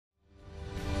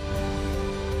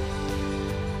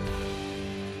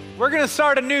We're going to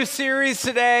start a new series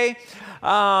today.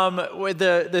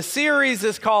 The series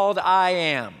is called I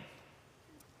Am.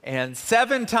 And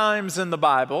 7 times in the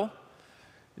Bible,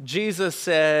 Jesus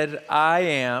said, I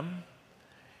am,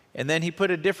 and then he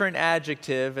put a different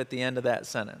adjective at the end of that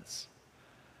sentence.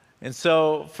 And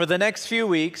so for the next few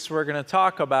weeks, we're going to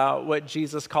talk about what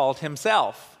Jesus called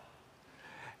himself.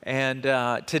 And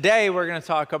today we're going to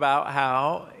talk about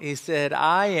how he said,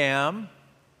 I am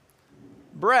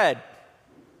bread.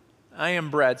 I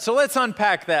am bread. So let's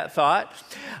unpack that thought.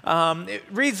 It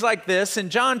reads like this in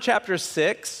John chapter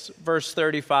 6, verse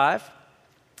 35.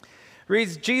 It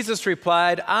reads, Jesus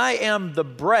replied, I am the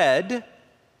bread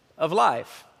of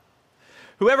life.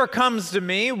 Whoever comes to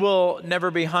me will never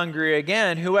be hungry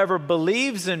again. Whoever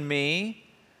believes in me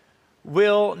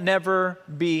will never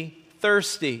be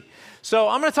thirsty. So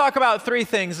I'm going to talk about 3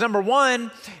 things. Number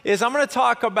 1 is I'm going to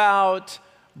talk about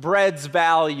bread's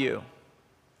value.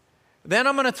 Then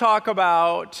I'm going to talk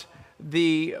about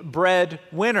the bread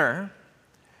winner.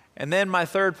 And then my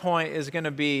 3rd point is going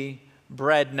to be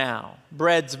bread now.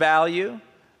 Bread's value,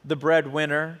 the bread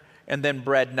winner, and then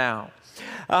bread now.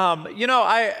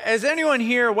 Has anyone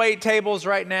here wait tables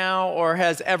right now or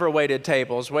has ever waited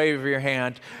tables? Wave your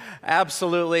hand.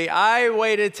 Absolutely. I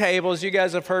waited tables. You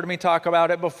guys have heard me talk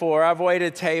about it before. I've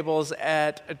waited tables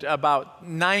at about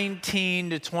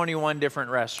 19 to 21 different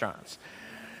restaurants.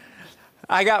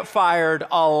 I got fired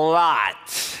a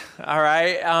lot, all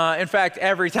right? In fact,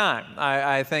 every time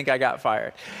I think I got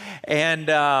fired. And,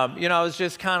 I was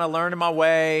just kind of learning my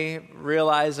way,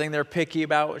 realizing they're picky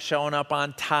about showing up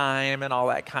on time and all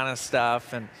that kind of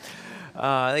stuff. And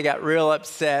they got real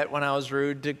upset when I was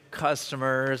rude to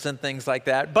customers and things like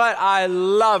that. But I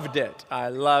loved it. I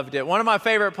loved it. One of my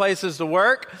favorite places to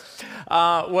work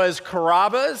was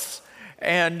Carrabba's.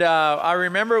 And I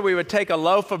remember we would take a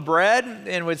loaf of bread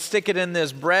and would stick it in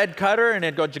this bread cutter and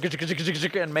it'd go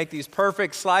and make these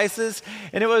perfect slices.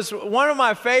 And it was one of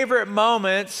my favorite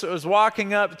moments was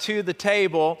walking up to the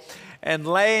table and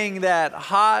laying that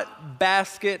hot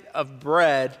basket of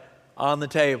bread on the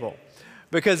table.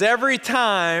 Because every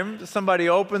time somebody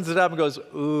opens it up and goes,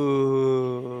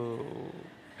 ooh.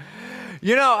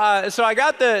 So I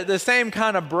got the same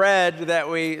kind of bread that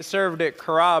we served at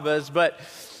Carrabba's, but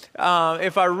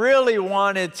if I really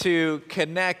wanted to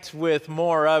connect with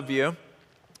more of you,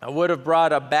 I would have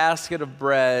brought a basket of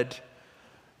bread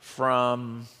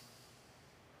from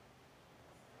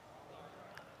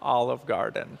Olive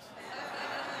Garden.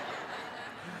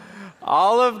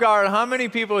 Olive Garden, how many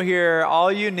people here,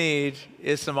 all you need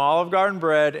is some Olive Garden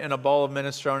bread and a bowl of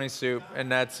minestrone soup,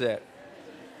 and that's it.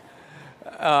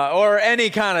 Or any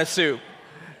kind of soup.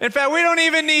 In fact, we don't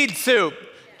even need soup.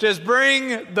 Just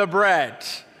bring the bread.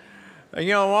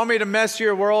 Want me to mess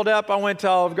your world up? I went to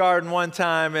Olive Garden one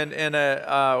time, and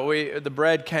the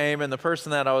bread came, and the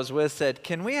person that I was with said,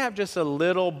 can we have just a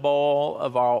little bowl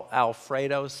of our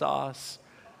Alfredo sauce?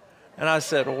 And I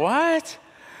said, what?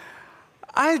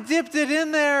 I dipped it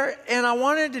in there, and I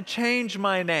wanted to change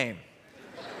my name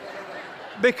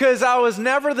because I was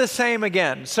never the same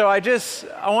again. So I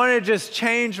wanted to just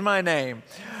change my name.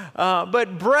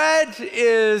 But bread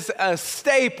is a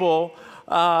staple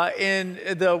in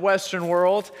the Western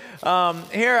world.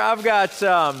 Here I've got,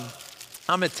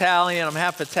 I'm Italian, I'm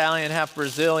half Italian, half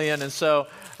Brazilian, and so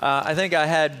I think I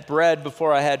had bread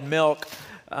before I had milk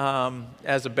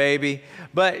as a baby.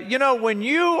 But when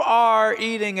you are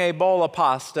eating a bowl of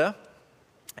pasta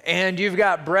and you've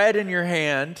got bread in your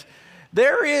hand,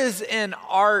 there is an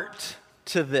art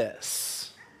to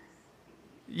this.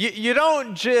 You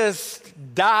don't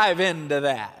just dive into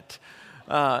that.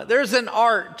 There's an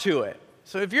art to it.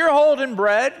 So if you're holding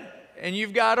bread and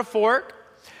you've got a fork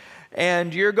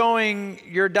and you're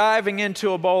diving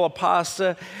into a bowl of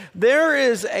pasta, there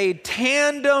is a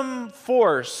tandem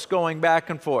force going back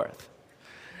and forth.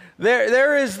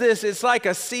 There is this, it's like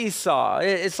a seesaw.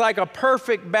 It's like a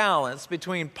perfect balance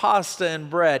between pasta and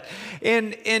bread.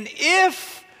 And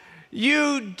if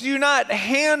you do not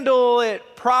handle it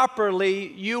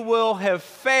properly, you will have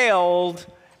failed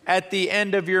at the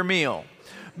end of your meal.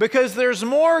 Because there's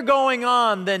more going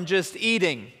on than just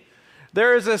eating.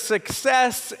 There is a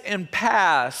success and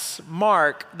pass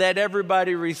mark that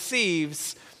everybody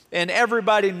receives, and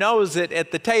everybody knows it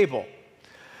at the table.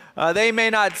 They may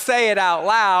not say it out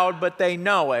loud, but they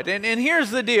know it. And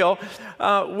here's the deal.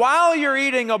 While you're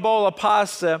eating a bowl of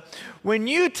pasta, when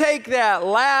you take that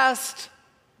last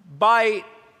bite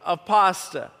of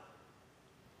pasta,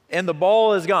 and the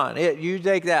bowl is gone, you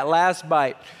take that last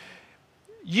bite,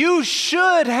 you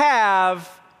should have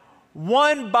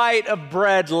 1 bite of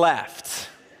bread left.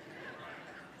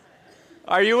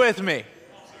 Are you with me?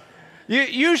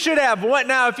 You should have one.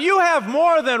 Now, if you have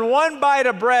more than one bite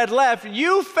of bread left,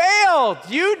 you failed.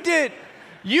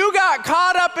 You got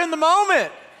caught up in the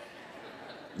moment.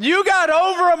 You got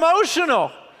over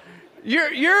emotional.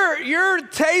 Your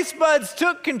taste buds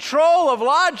took control of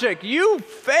logic. You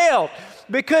failed.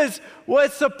 Because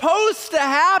what's supposed to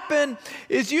happen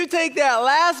is you take that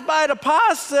last bite of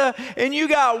pasta and you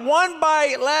got one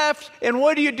bite left, and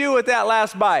what do you do with that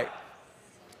last bite?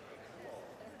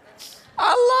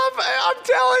 I love it. I'm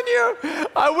telling you.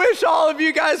 I wish all of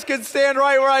you guys could stand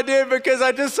right where I did, because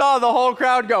I just saw the whole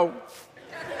crowd go.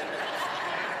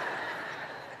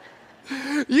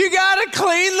 You got to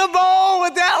clean the bowl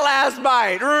with that last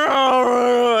bite.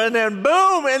 And then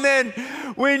boom. And then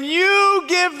when you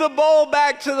give the bowl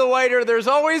back to the waiter, there's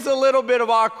always a little bit of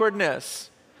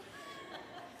awkwardness.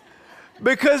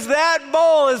 Because that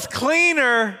bowl is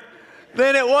cleaner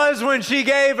than it was when she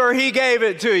gave or he gave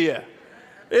it to you.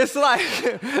 It's like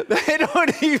they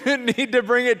don't even need to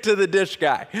bring it to the dish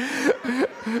guy.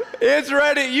 It's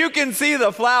ready. You can see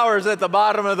the flowers at the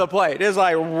bottom of the plate. It's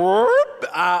like, whoop,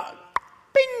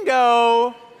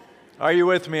 bingo. Are you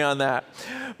with me on that?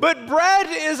 But bread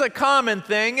is a common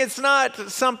thing. It's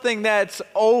not something that's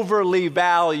overly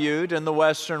valued in the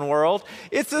Western world.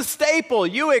 It's a staple.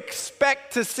 You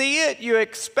expect to see it. You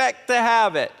expect to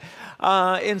have it.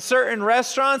 In certain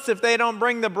restaurants, if they don't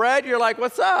bring the bread, you're like,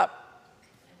 what's up?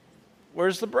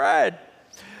 Where's the bread?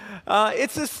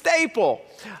 It's a staple.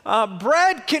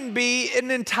 Bread can be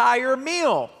an entire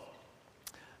meal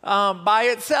by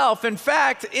itself. In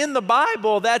fact, in the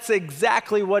Bible, that's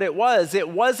exactly what it was. It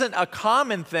wasn't a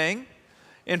common thing.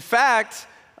 In fact,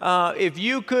 if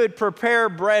you could prepare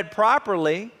bread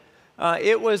properly,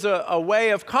 it was a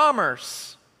way of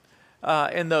commerce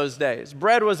in those days.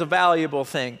 Bread was a valuable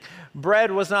thing.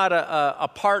 Bread was not a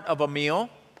part of a meal.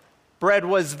 Bread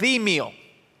was the meal.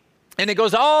 And it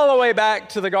goes all the way back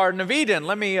to the Garden of Eden.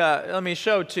 Let me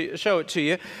show it to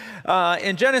you.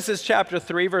 In Genesis chapter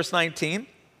 3, verse 19,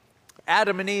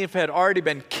 Adam and Eve had already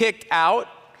been kicked out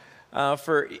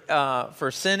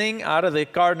for sinning out of the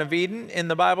Garden of Eden.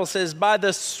 And the Bible says, by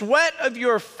the sweat of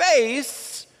your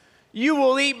face, you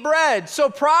will eat bread. So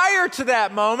prior to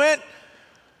that moment,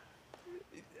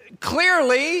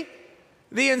 clearly,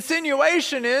 the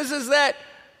insinuation is that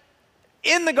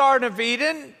in the Garden of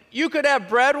Eden, you could have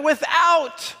bread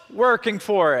without working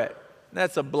for it.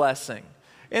 That's a blessing.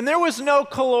 And there was no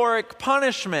caloric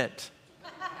punishment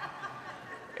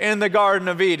in the Garden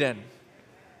of Eden.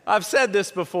 I've said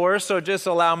this before, so just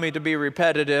allow me to be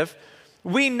repetitive.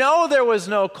 We know there was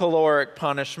no caloric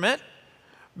punishment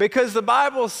because the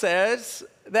Bible says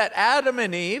that Adam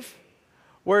and Eve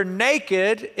were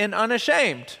naked and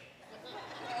unashamed.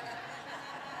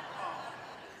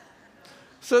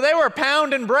 So they were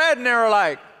pounding bread and they were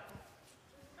like,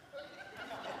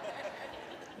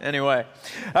 anyway,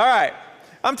 all right.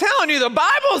 I'm telling you, the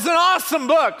Bible's an awesome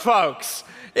book, folks.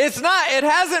 It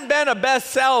hasn't been a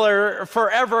bestseller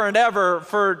forever and ever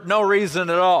for no reason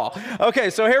at all.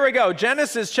 Okay, so here we go.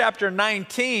 Genesis chapter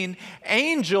 19,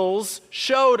 angels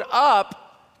showed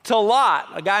up to Lot,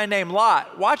 a guy named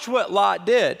Lot. Watch what Lot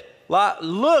did. Lot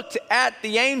looked at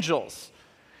the angels,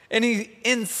 and he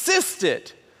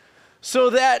insisted.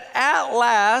 So that at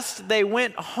last they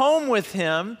went home with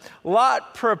him.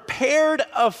 Lot prepared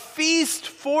a feast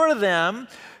for them,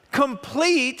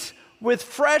 complete with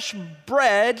fresh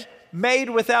bread made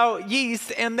without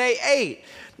yeast, and they ate.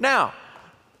 Now,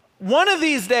 one of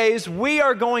these days we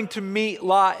are going to meet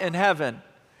Lot in heaven.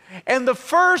 And the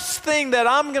first thing that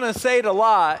I'm going to say to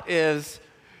Lot is,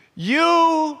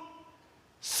 you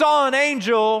saw an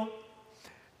angel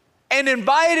and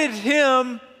invited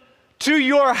him to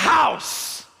your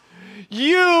house.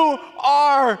 You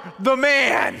are the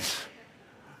man.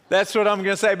 That's what I'm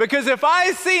going to say. Because if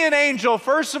I see an angel,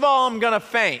 first of all, I'm going to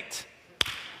faint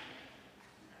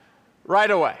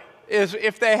right away.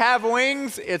 If they have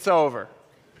wings, it's over.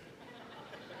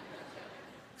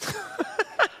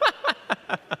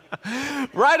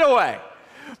 Right away.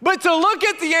 But to look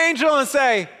at the angel and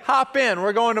say, hop in,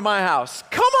 we're going to my house.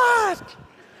 Come on.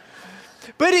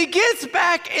 But he gets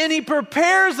back and he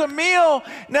prepares a meal.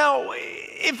 Now,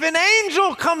 if an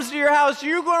angel comes to your house,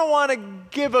 you're going to want to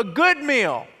give a good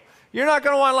meal. You're not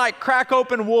going to want to like crack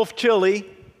open wolf chili.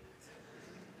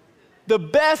 The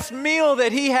best meal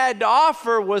that he had to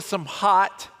offer was some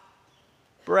hot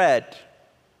bread.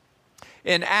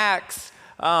 In Acts,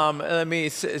 let me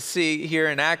see here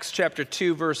in Acts chapter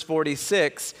 2, verse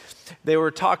 46, they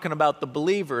were talking about the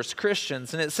believers,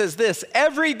 Christians, and it says this,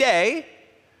 every day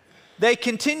they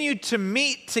continued to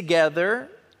meet together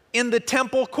in the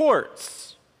temple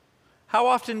courts. How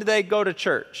often do they go to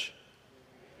church?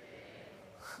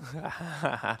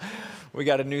 We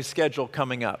got a new schedule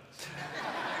coming up.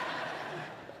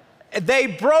 They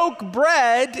broke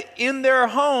bread in their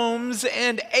homes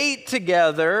and ate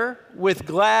together with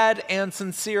glad and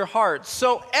sincere hearts.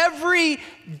 So every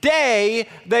day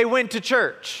they went to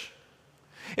church.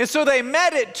 And so they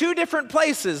met at two different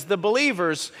places, the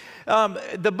believers.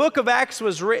 The book of Acts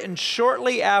was written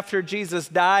shortly after Jesus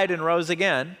died and rose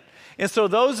again. And so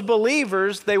those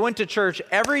believers, they went to church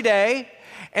every day.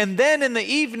 And then in the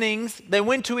evenings, they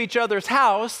went to each other's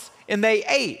house and they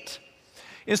ate.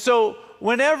 And so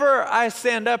whenever I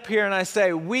stand up here and I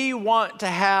say, we want to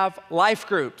have life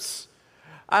groups,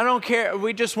 I don't care,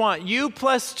 we just want you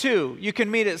plus two. You can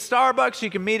meet at Starbucks, you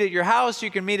can meet at your house, you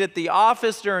can meet at the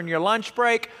office during your lunch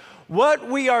break. What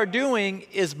we are doing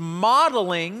is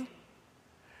modeling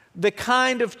the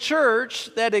kind of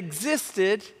church that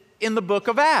existed in the book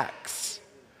of Acts.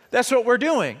 That's what we're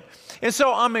doing. And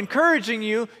so I'm encouraging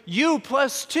you, you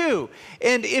plus two.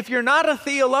 And if you're not a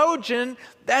theologian,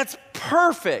 that's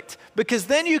perfect, because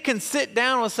then you can sit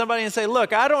down with somebody and say,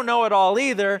 look, I don't know it all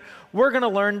either. We're going to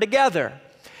learn together.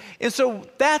 And so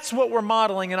that's what we're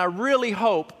modeling, and I really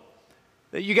hope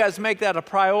that you guys make that a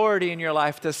priority in your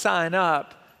life to sign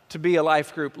up to be a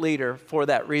life group leader for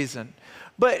that reason.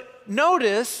 But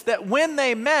notice that when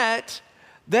they met,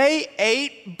 they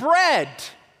ate bread.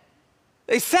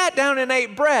 They sat down and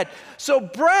ate bread. So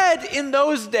bread in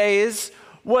those days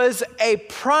was a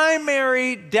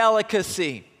primary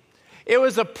delicacy. It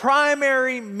was a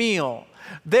primary meal.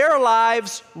 Their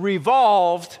lives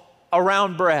revolved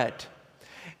around bread.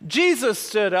 Jesus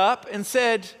stood up and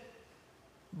said,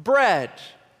 bread,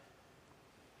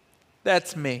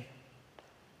 that's me.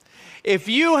 If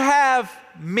you have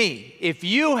me,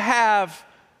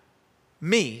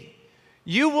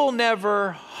 you will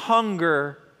never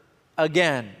hunger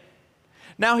again.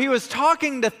 Now, he was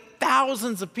talking to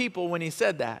thousands of people when he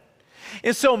said that.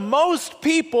 And so most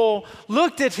people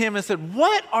looked at him and said,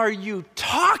 what are you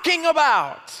talking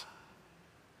about?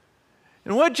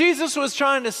 And what Jesus was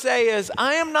trying to say is,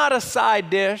 I am not a side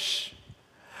dish.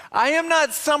 I am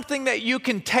not something that you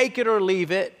can take it or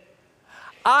leave it.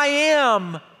 I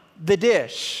am the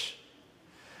dish.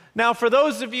 Now, for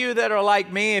those of you that are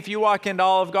like me, if you walk into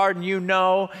Olive Garden, you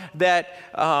know that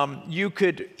you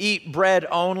could eat bread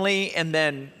only and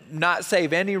then not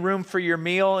save any room for your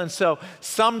meal. And so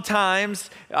sometimes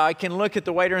I can look at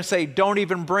the waiter and say, don't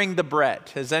even bring the bread.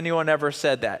 Has anyone ever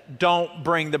said that? Don't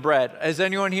bring the bread. Has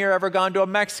anyone here ever gone to a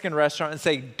Mexican restaurant and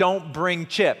say, don't bring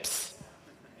chips?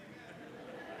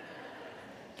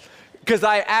 Because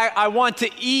I want to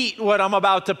eat what I'm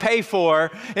about to pay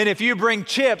for. And if you bring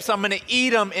chips, I'm going to eat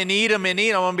them and eat them and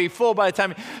eat them. I'm going to be full by the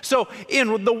time. So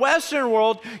in the Western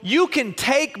world, you can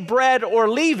take bread or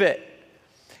leave it.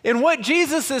 And what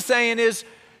Jesus is saying is,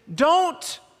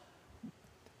 don't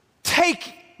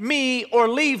take me or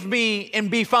leave me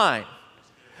and be fine.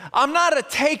 I'm not a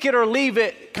take it or leave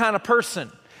it kind of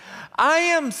person. I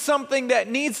am something that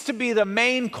needs to be the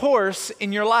main course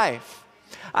in your life.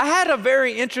 I had a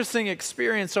very interesting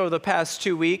experience over the past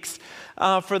 2 weeks.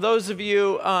 For those of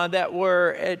you that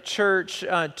were at church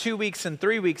 2 weeks and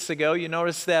 3 weeks ago, you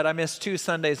noticed that I missed 2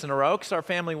 Sundays in a row because our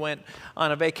family went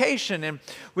on a vacation. And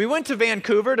we went to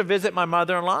Vancouver to visit my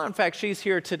mother-in-law. In fact, she's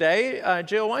here today.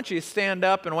 Jill, why don't you stand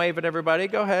up and wave at everybody?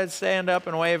 Go ahead, stand up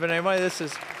and wave at everybody. This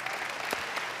is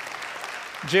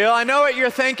Jill. I know what you're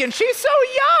thinking. She's so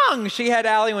young. She had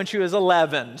Allie when she was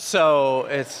 11. So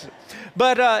it's...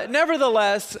 But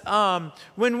nevertheless,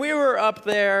 when we were up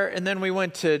there and then we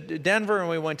went to Denver and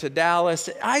we went to Dallas,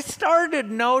 I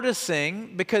started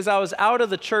noticing, because I was out of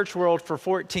the church world for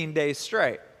 14 days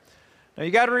straight. Now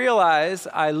you got to realize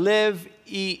I live,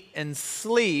 eat, and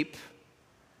sleep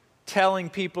telling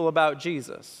people about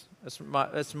Jesus.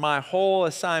 That's my whole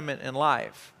assignment in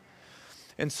life.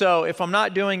 And so if I'm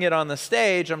not doing it on the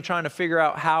stage, I'm trying to figure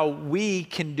out how we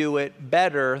can do it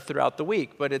better throughout the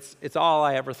week. But it's all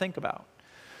I ever think about.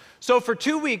 So for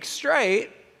 2 weeks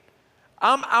straight,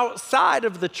 I'm outside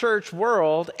of the church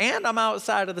world, and I'm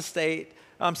outside of the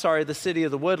city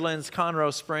of the Woodlands,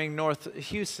 Conroe Spring, North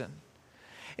Houston.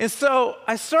 And so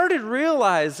I started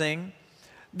realizing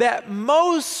that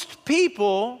most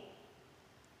people,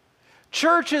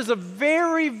 church is a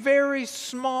very, very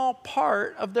small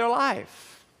part of their life.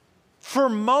 For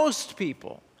most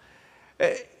people,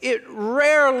 it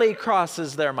rarely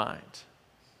crosses their mind.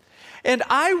 And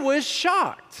I was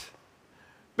shocked,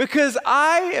 because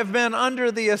I have been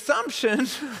under the assumption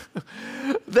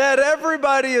that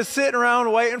everybody is sitting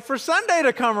around waiting for Sunday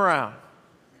to come around.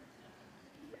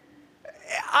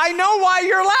 I know why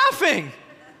you're laughing,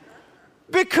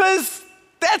 because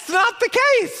that's not the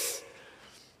case.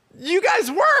 You guys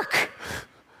work.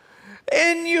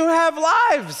 and you have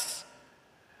lives.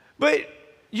 But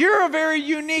you're a very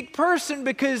unique person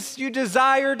because you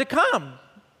desire to come.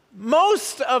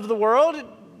 Most of the world, it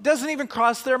doesn't even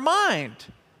cross their mind.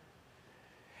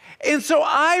 And so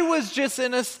I was just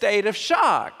in a state of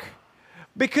shock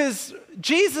because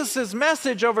Jesus'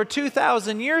 message over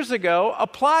 2,000 years ago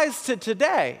applies to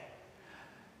today.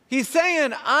 He's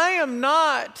saying, I am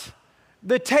not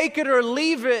the take it or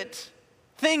leave it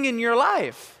thing in your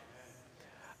life.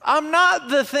 I'm not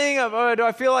the thing of, oh, do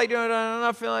I feel like doing it? I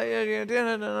don't feel like doing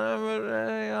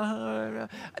it.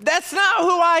 That's not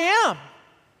who I am.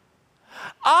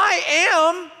 I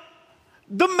am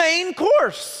the main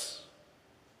course.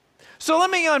 So let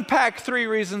me unpack 3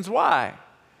 reasons why.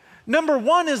 Number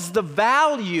 1 is the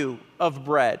value of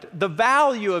bread, the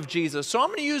value of Jesus. So I'm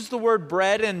going to use the word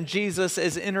bread and Jesus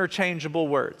as interchangeable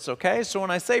words, okay? So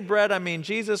when I say bread, I mean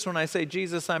Jesus. When I say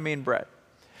Jesus, I mean bread.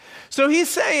 So he's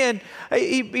saying,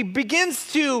 he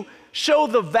begins to show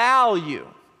the value.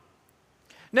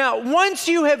 Now, once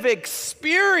you have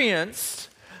experienced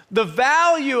the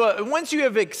value, once you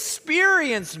have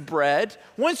experienced bread,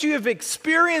 once you have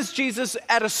experienced Jesus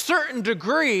at a certain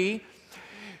degree,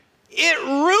 it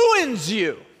ruins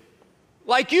you.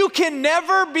 Like you can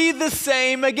never be the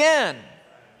same again.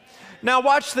 Now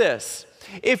watch this.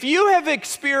 If you have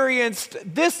experienced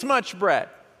this much bread,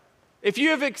 if you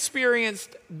have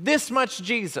experienced this much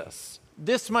Jesus,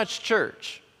 this much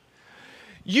church,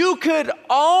 you could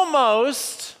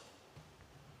almost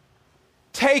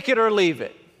take it or leave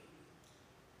it.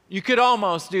 You could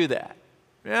almost do that.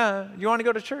 Yeah, you want to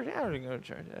go to church? Yeah, we can go to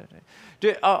church.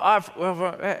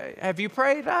 Have you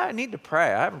prayed? I need to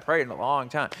pray. I haven't prayed in a long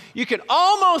time. You could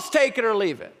almost take it or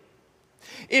leave it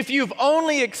if you've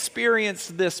only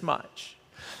experienced this much.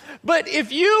 But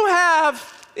if you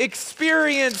have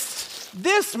experienced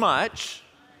this much,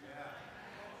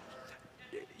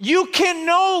 you can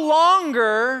no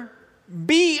longer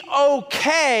be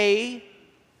okay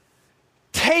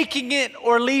taking it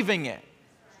or leaving it.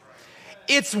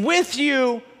 It's with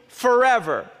you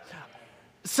forever.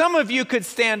 Some of you could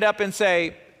stand up and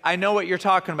say, I know what you're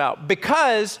talking about,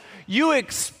 because you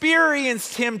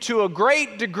experienced him to a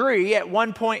great degree at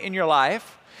one point in your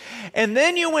life, and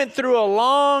then you went through a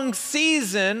long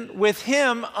season with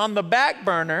him on the back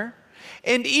burner,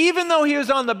 and even though he was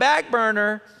on the back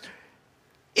burner,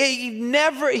 he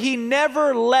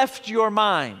never left your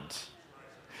mind.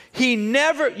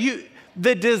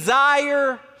 The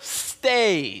desire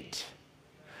stayed.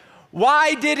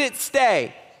 Why did it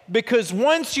stay? Because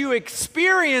once you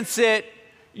experience it,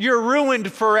 you're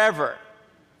ruined forever.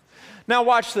 Now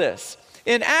watch this.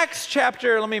 In Acts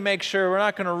chapter, let me make sure, we're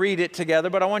not going to read it together,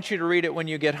 but I want you to read it when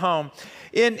you get home.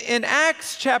 In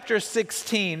Acts chapter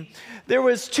 16, there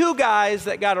was 2 guys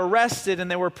that got arrested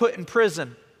and they were put in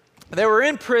prison. They were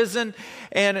in prison,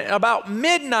 and about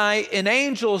midnight, an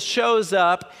angel shows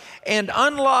up and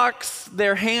unlocks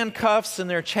their handcuffs and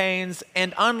their chains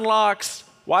and unlocks,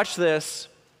 watch this,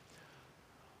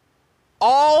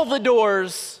 all the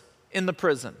doors in the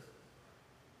prison.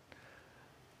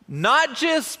 Not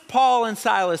just Paul and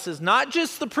Silas's, not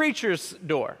just the preacher's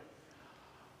door.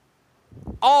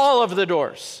 All of the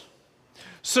doors.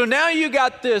 So now you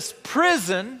got this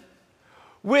prison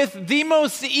with the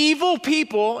most evil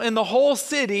people in the whole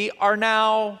city are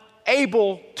now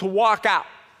able to walk out.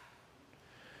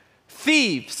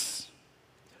 Thieves,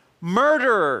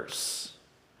 murderers,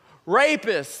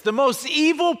 rapists, the most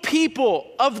evil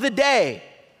people of the day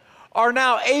are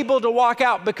now able to walk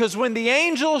out because when the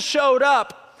angel showed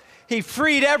up, he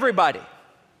freed everybody.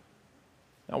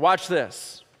 Now watch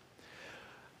this.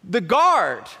 The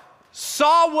guard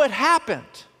saw what happened,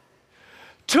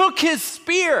 took his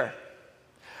spear,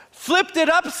 flipped it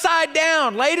upside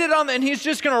down, laid it on, and he's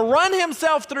just going to run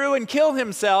himself through and kill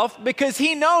himself because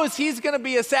he knows he's going to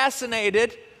be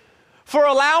assassinated for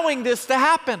allowing this to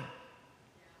happen.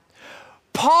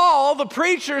 Paul, the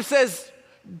preacher, says,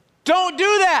 don't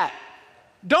do that.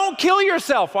 Don't kill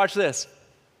yourself. Watch this.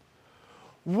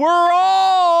 We're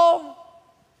all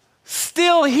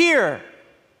still here.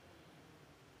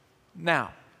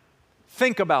 Now,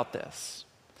 think about this.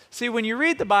 See, when you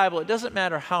read the Bible, it doesn't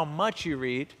matter how much you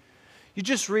read. You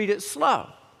just read it slow.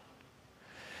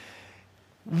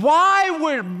 Why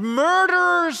would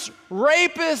murderers,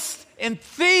 rapists, and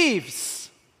thieves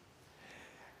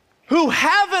who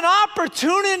have an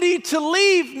opportunity to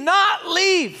leave not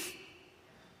leave?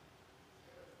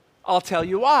 I'll tell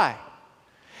you why.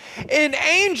 An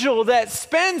angel that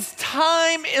spends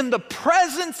time in the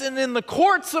presence and in the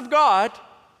courts of God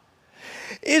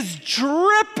is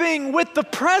dripping with the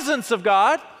presence of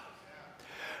God,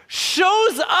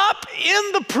 shows up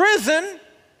in the prison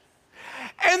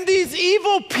And these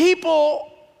evil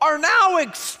people are now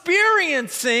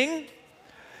experiencing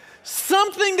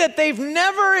something that they've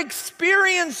never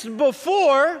experienced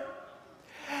before.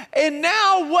 And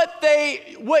now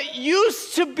what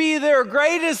used to be their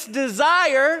greatest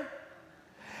desire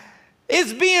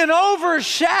is being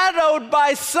overshadowed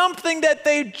by something that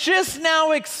they just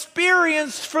now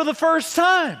experienced for the first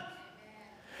time.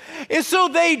 And so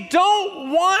they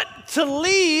don't want to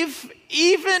leave,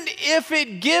 even if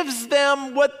it gives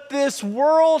them what this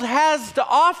world has to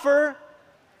offer,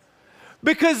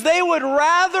 because they would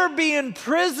rather be in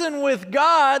prison with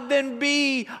God than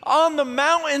be on the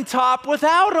mountaintop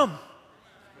without Him.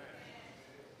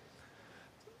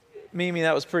 Mimi,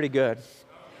 that was pretty good.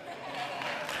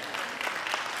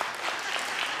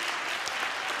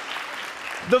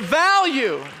 The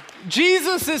value,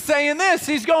 Jesus is saying this.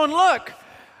 He's going, look,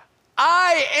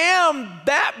 I am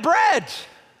that bread.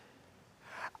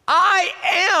 I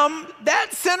am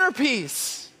that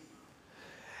centerpiece.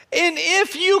 And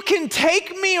if you can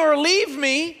take me or leave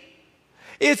me,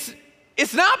 it's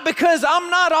not because I'm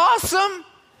not awesome.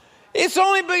 It's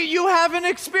only because you haven't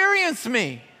experienced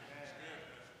me.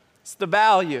 It's the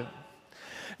value.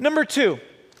 Number 2,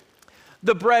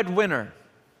 the breadwinner.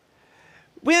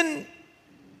 When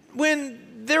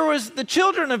there was the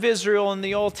children of Israel in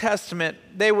the Old Testament,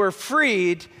 they were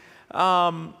freed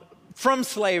from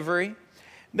slavery.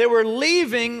 They were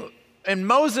leaving, and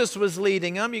Moses was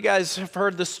leading them. You guys have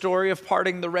heard the story of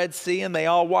parting the Red Sea, and they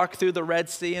all walked through the Red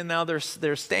Sea, and now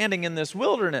they're standing in this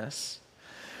wilderness.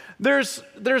 There's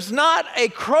not a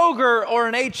Kroger or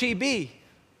an H-E-B,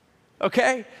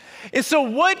 okay? And so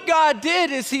what God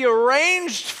did is He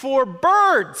arranged for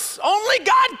birds. Only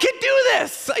God could do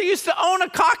this. I used to own a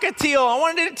cockatiel. I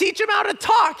wanted to teach him how to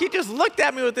talk. He just looked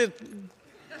at me with it.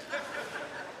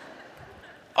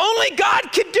 Only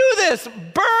God could do this.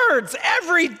 Birds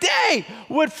every day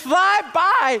would fly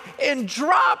by and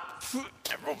drop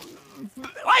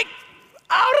like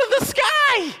out of the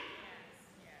sky.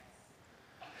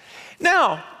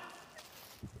 Now,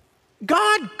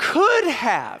 God could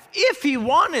have, if He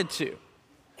wanted to,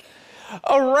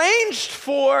 arranged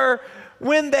for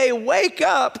when they wake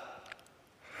up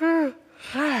for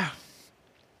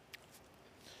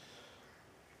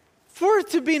it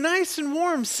to be nice and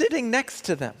warm sitting next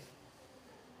to them.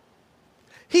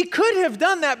 He could have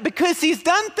done that because He's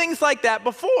done things like that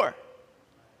before.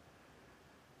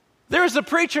 There was a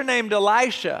preacher named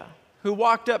Elisha who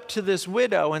walked up to this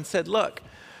widow and said, look,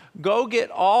 go get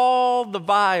all the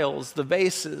vials, the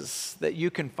vases that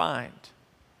you can find.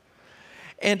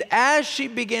 And as she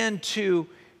began to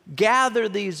gather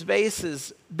these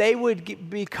vases, they would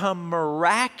become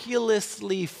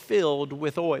miraculously filled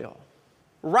with oil.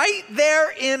 Right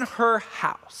there in her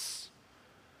house.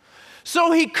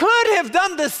 So He could have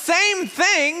done the same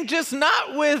thing, just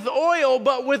not with oil,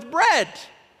 but with bread.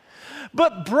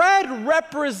 But bread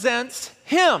represents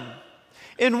Him.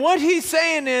 And what He's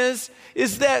saying is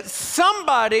that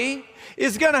somebody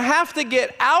is going to have to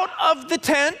get out of the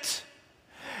tent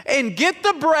and get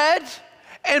the bread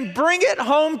and bring it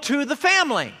home to the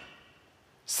family.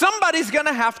 Somebody's going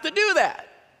to have to do that.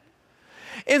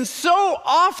 And so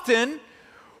often,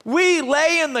 we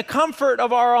lay in the comfort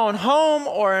of our own home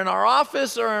or in our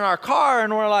office or in our car,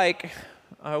 and we're like,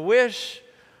 I wish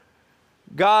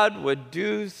God would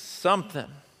do something.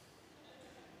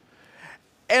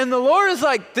 And the Lord is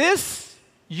like, this,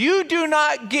 you do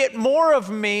not get more of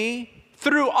me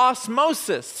through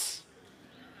osmosis.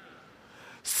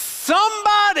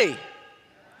 Somebody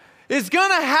is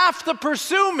going to have to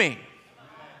pursue me.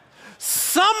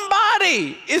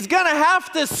 Somebody is going to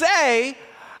have to say,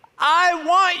 I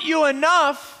want you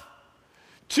enough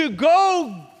to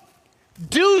go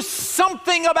do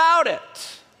something about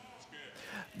it.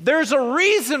 There's a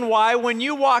reason why when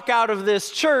you walk out of this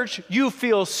church, you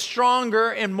feel stronger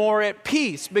and more at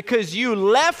peace, because you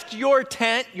left your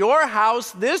tent, your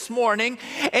house this morning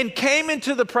and came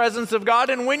into the presence of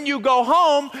God. And when you go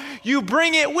home, you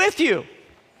bring it with you.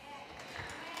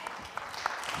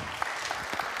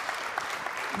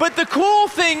 But the cool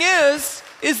thing is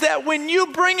that when you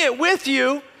bring it with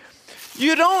you,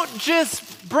 you don't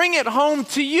just bring it home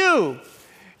to you.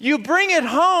 You bring it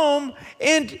home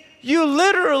and you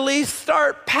literally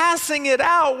start passing it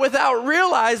out without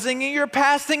realizing you're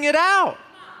passing it out.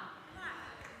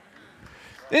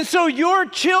 And so your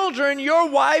children, your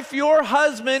wife, your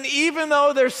husband, even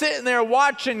though they're sitting there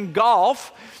watching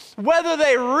golf, whether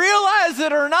they realize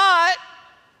it or not,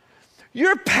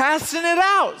 you're passing it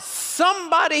out.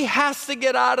 Somebody has to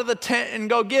get out of the tent and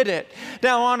go get it.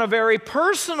 Now, on a very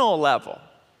personal level,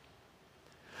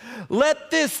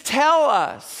 let this tell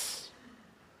us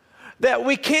that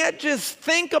we can't just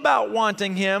think about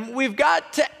wanting him. We've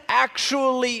got to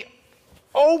actually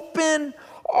open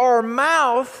our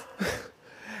mouth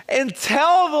and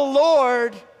tell the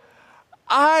Lord,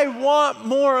 I want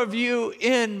more of you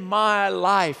in my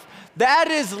life. That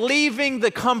is leaving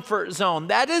the comfort zone.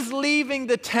 That is leaving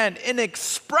the tent and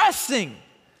expressing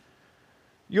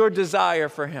your desire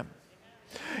for him.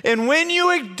 And when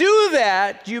you do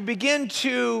that, you begin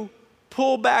to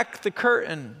pull back the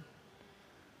curtain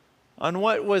on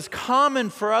what was common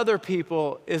for other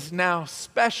people is now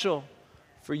special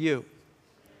for you.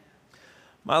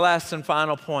 My last and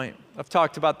final point, I've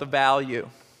talked about the value.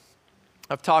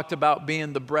 I've talked about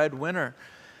being the breadwinner.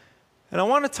 And I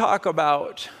want to talk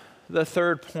about the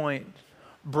third point,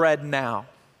 bread now.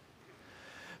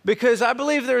 Because I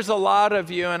believe there's a lot of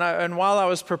you, and while I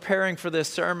was preparing for this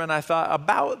sermon, I thought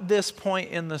about this point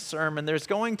in the sermon, there's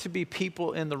going to be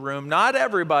people in the room, not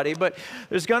everybody, but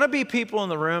there's going to be people in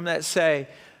the room that say,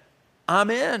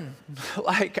 I'm in.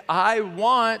 Like, I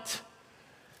want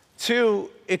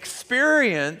to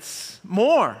experience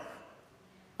more.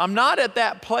 I'm not at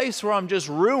that place where I'm just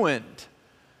ruined.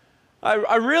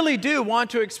 I really do want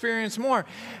to experience more.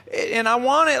 And I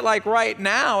want it like right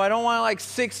now. I don't want it like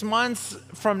 6 months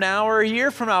from now or a year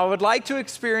from now. I would like to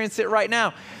experience it right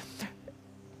now.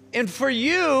 And for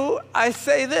you, I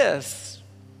say this.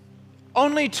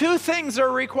 Only two things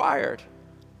are required.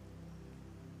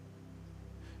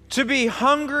 To be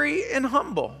hungry and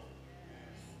humble.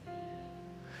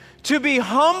 To be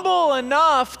humble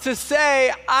enough to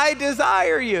say, I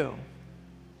desire you.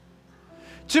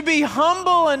 To be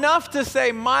humble enough to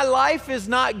say, my life is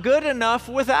not good enough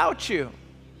without you.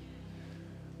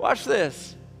 Watch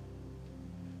this.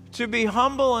 To be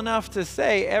humble enough to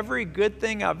say, every good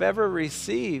thing I've ever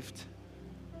received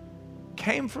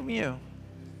came from you.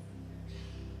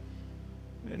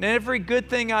 And every good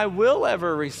thing I will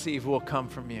ever receive will come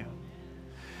from you.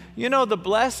 You know, the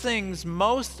blessings,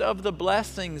 most of the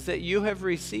blessings that you have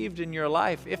received in your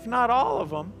life, if not all of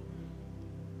them,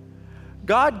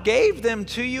 God gave them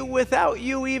to you without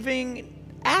you even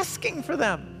asking for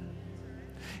them.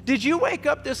 Did you wake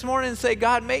up this morning and say,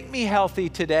 God, make me healthy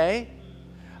today?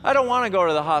 I don't want to go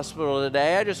to the hospital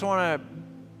today. I just want to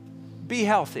be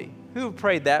healthy. Who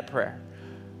prayed that prayer?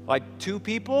 Like 2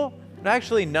 people?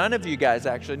 Actually, none of you guys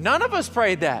actually. None of us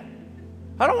prayed that.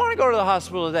 I don't want to go to the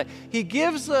hospital today. He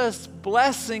gives us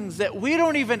blessings that we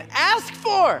don't even ask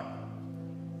for.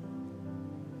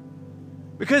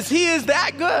 Because he is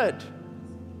that good.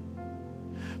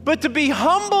 But to be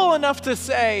humble enough to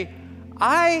say,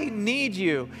 I need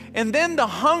you. And then the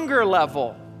hunger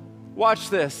level.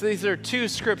 Watch this. These are 2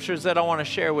 scriptures that I want to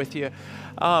share with you.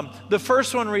 The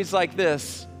first one reads like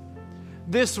this.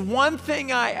 This one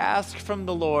thing I ask from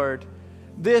the Lord,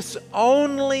 this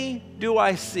only do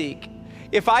I seek.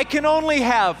 If I can only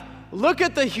have, look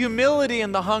at the humility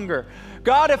and the hunger.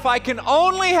 God, if I can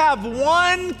only have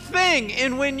one thing,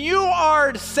 and when you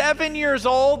are 7 years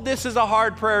old, this is a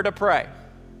hard prayer to pray.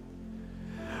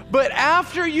 But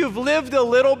after you've lived a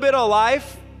little bit of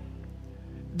life,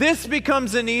 this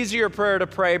becomes an easier prayer to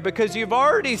pray because you've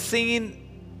already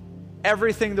seen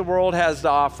everything the world has to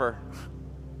offer.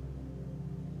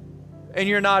 And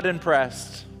you're not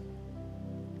impressed.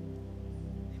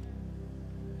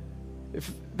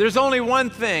 If there's only one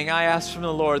thing I ask from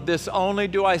the Lord, this only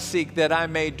do I seek, that I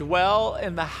may dwell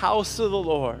in the house of the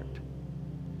Lord,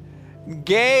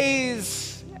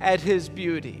 gaze at his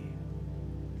beauty,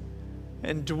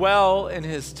 and dwell in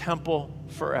his temple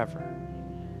forever.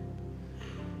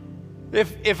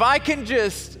 If I can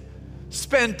just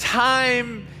spend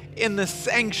time in the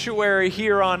sanctuary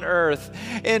here on earth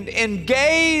and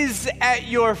gaze at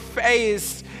your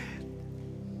face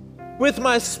with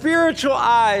my spiritual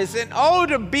eyes, and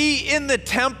to be in the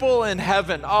temple in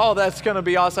heaven. Oh, that's going to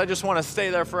be awesome. I just want to stay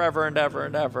there forever and ever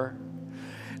and ever.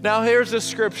 Now here's a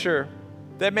scripture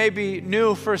that may be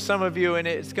new for some of you, and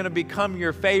it's going to become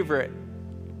your favorite.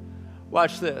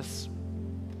 Watch this.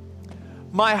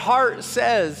 My heart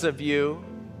says of you,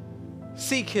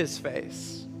 seek his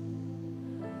face.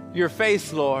 Your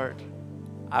face, Lord,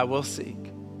 I will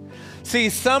seek. See,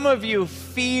 some of you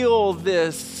feel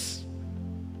this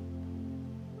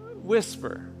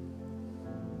whisper.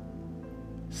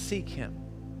 Seek him.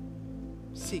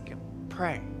 Seek him.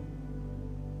 Pray.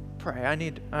 Pray. I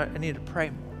need to pray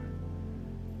more.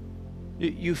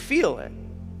 You feel it.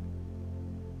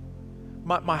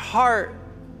 My heart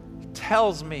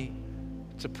tells me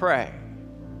to pray.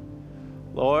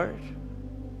 Lord,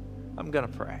 I'm going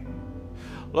to pray.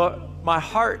 Lord, my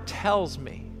heart tells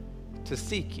me to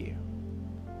seek you.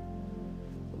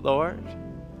 Lord,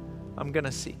 I'm going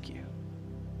to seek you.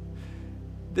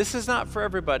 This is not for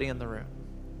everybody in the room.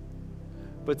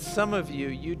 But some of you,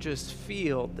 you just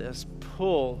feel this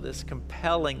pull, this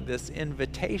compelling, this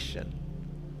invitation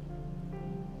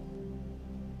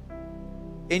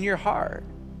in your heart.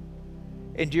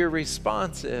 And your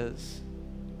response is,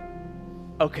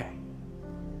 okay.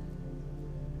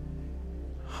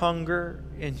 Hunger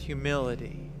and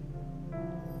humility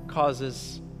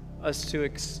causes us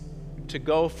to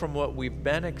go from what we've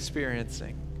been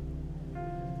experiencing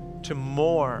to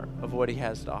more of what he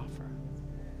has to offer.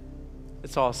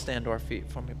 Let's all stand to our feet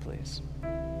for me, please.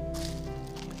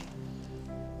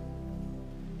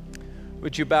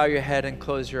 Would you bow your head and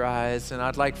close your eyes? And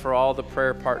I'd like for all the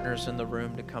prayer partners in the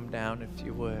room to come down, if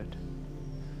you would.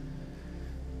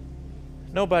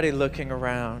 Nobody looking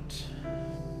around.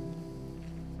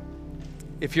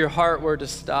 If your heart were to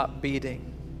stop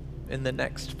beating in the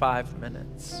next 5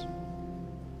 minutes,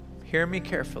 hear me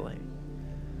carefully.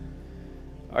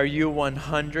 Are you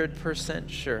 100%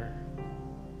 sure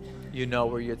you know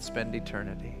where you'd spend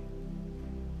eternity?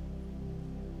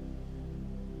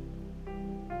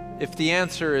 If the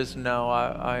answer is no,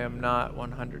 I am not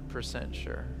 100%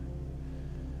 sure.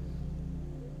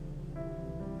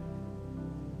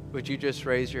 Would you just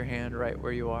raise your hand right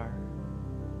where you are?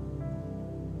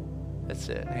 That's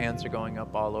it. Hands are going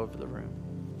up all over the room.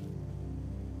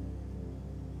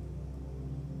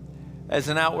 As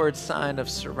an outward sign of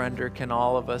surrender, can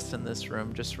all of us in this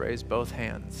room just raise both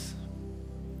hands?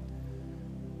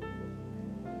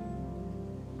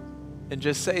 And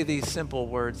just say these simple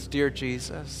words, Dear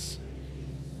Jesus,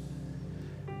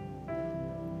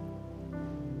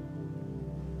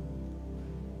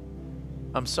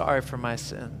 I'm sorry for my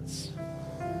sins.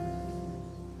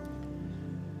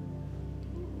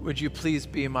 Would you please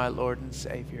be my Lord and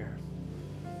Savior?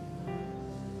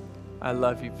 I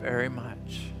love you very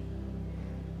much.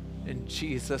 In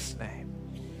Jesus' name,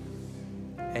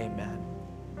 amen.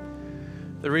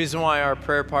 The reason why our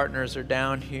prayer partners are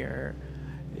down here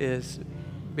is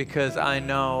because I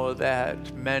know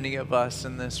that many of us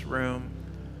in this room,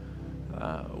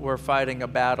 we're fighting a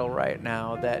battle right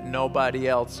now that nobody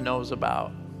else knows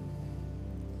about.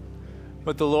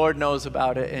 But the Lord knows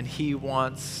about it, and he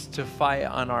wants to fight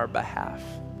on our behalf.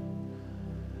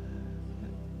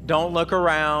 Don't look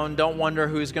around. Don't wonder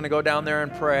who's going to go down there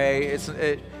and pray.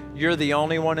 You're the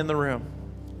only one in the room.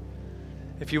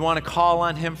 If you want to call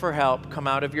on him for help, come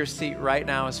out of your seat right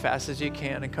now as fast as you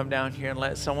can and come down here and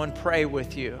let someone pray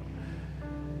with you.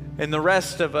 And the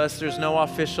rest of us, there's no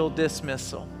official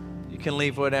dismissal. You can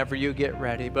leave whenever you get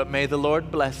ready, but may the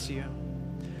Lord bless you.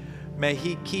 May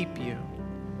he keep you.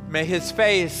 May his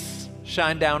face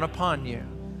shine down upon you.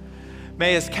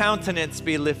 May his countenance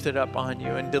be lifted up on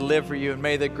you and deliver you. And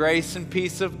may the grace and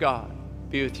peace of God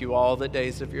be with you all the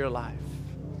days of your life.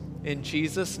 In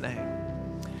Jesus'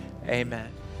 name, amen.